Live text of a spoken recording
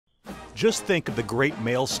Just think of the great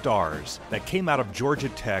male stars that came out of Georgia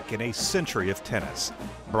Tech in a century of tennis.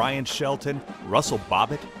 Brian Shelton, Russell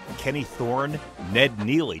Bobbitt, Kenny Thorne, Ned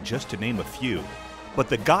Neely, just to name a few. But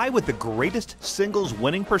the guy with the greatest singles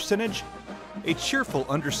winning percentage? A cheerful,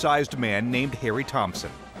 undersized man named Harry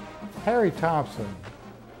Thompson. Harry Thompson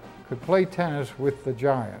could play tennis with the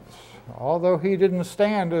giants. Although he didn't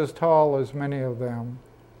stand as tall as many of them,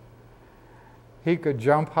 he could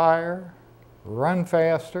jump higher, run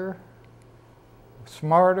faster,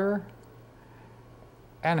 smarter,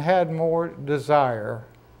 and had more desire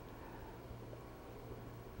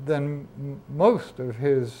than most of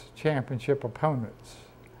his championship opponents.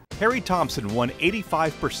 Harry Thompson won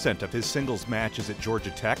 85% of his singles matches at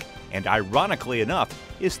Georgia Tech, and ironically enough,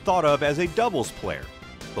 is thought of as a doubles player.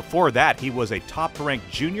 Before that, he was a top-ranked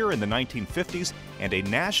junior in the 1950s and a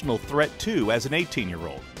national threat too as an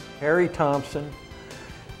 18-year-old. Harry Thompson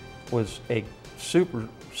was a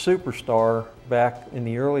superstar back in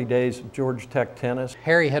the early days of Georgia Tech tennis.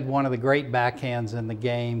 Harry had one of the great backhands in the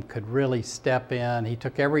game, could really step in. He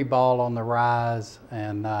took every ball on the rise,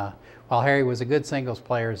 and while Harry was a good singles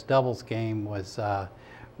player, his doubles game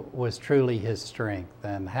was truly his strength,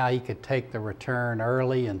 and how he could take the return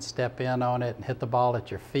early and step in on it and hit the ball at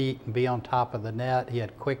your feet and be on top of the net. He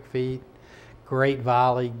had quick feet, great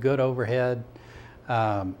volley, good overhead,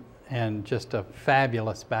 and just a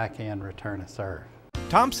fabulous backhand return of serve.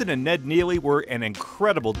 Thompson and Ned Neely were an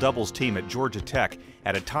incredible doubles team at Georgia Tech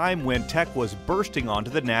at a time when Tech was bursting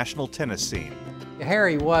onto the national tennis scene.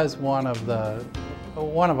 Harry was one of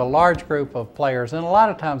a large group of players, and a lot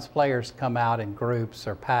of times players come out in groups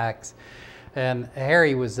or packs, and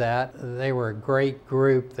Harry was that. They were a great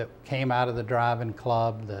group that came out of the driving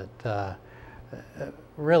club that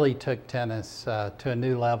really took tennis to a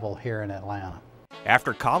new level here in Atlanta.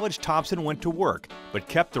 After college, Thompson went to work, but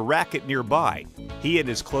kept the racket nearby. He and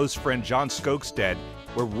his close friend John Skokstad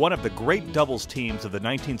were one of the great doubles teams of the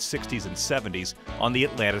 1960s and 70s on the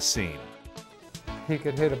Atlanta scene. He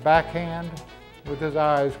could hit a backhand with his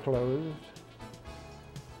eyes closed.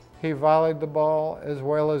 He volleyed the ball as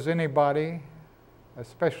well as anybody,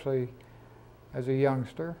 especially as a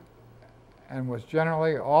youngster, and was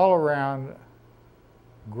generally all around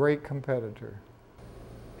great competitor.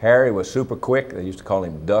 Harry was super quick. They used to call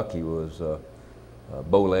him Duck. He was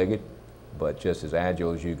bow-legged, but just as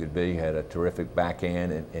agile as you could be. Had a terrific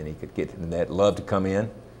backhand, and he could get to the net. Loved to come in,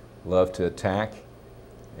 loved to attack,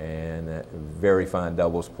 and a very fine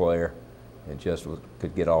doubles player, and just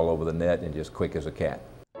could get all over the net and just quick as a cat.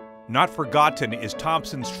 Not forgotten is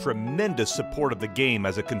Thompson's tremendous support of the game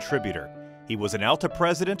as a contributor. He was an ALTA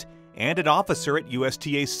president and an officer at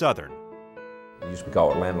USTA Southern. It used to be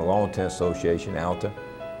called Atlanta Lawn Tennis Association, ALTA.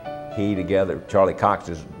 He together, Charlie Cox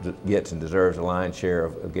gets and deserves a lion's share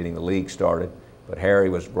of getting the league started, but Harry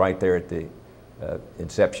was right there at the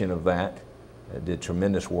inception of that, did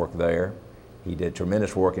tremendous work there. He did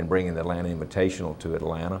tremendous work in bringing the Atlanta Invitational to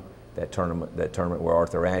Atlanta, that tournament where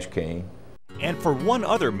Arthur Ashe came. And for one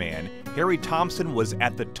other man, Harry Thompson was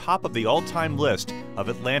at the top of the all-time list of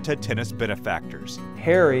Atlanta tennis benefactors.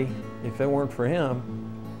 Harry, if it weren't for him,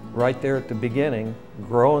 right there at the beginning,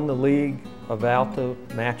 growing the league of ALTA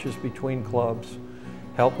matches between clubs,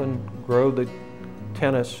 helping grow the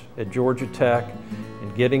tennis at Georgia Tech,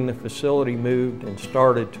 and getting the facility moved and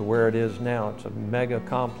started to where it is now. It's a mega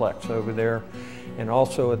complex over there, and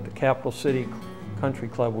also at the Capital City Country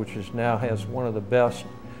Club, which now has one of the best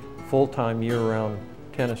full-time year-round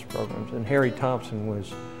tennis programs, and Harry Thompson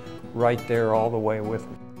was right there all the way with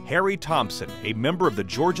me. Harry Thompson, a member of the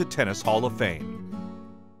Georgia Tennis Hall of Fame.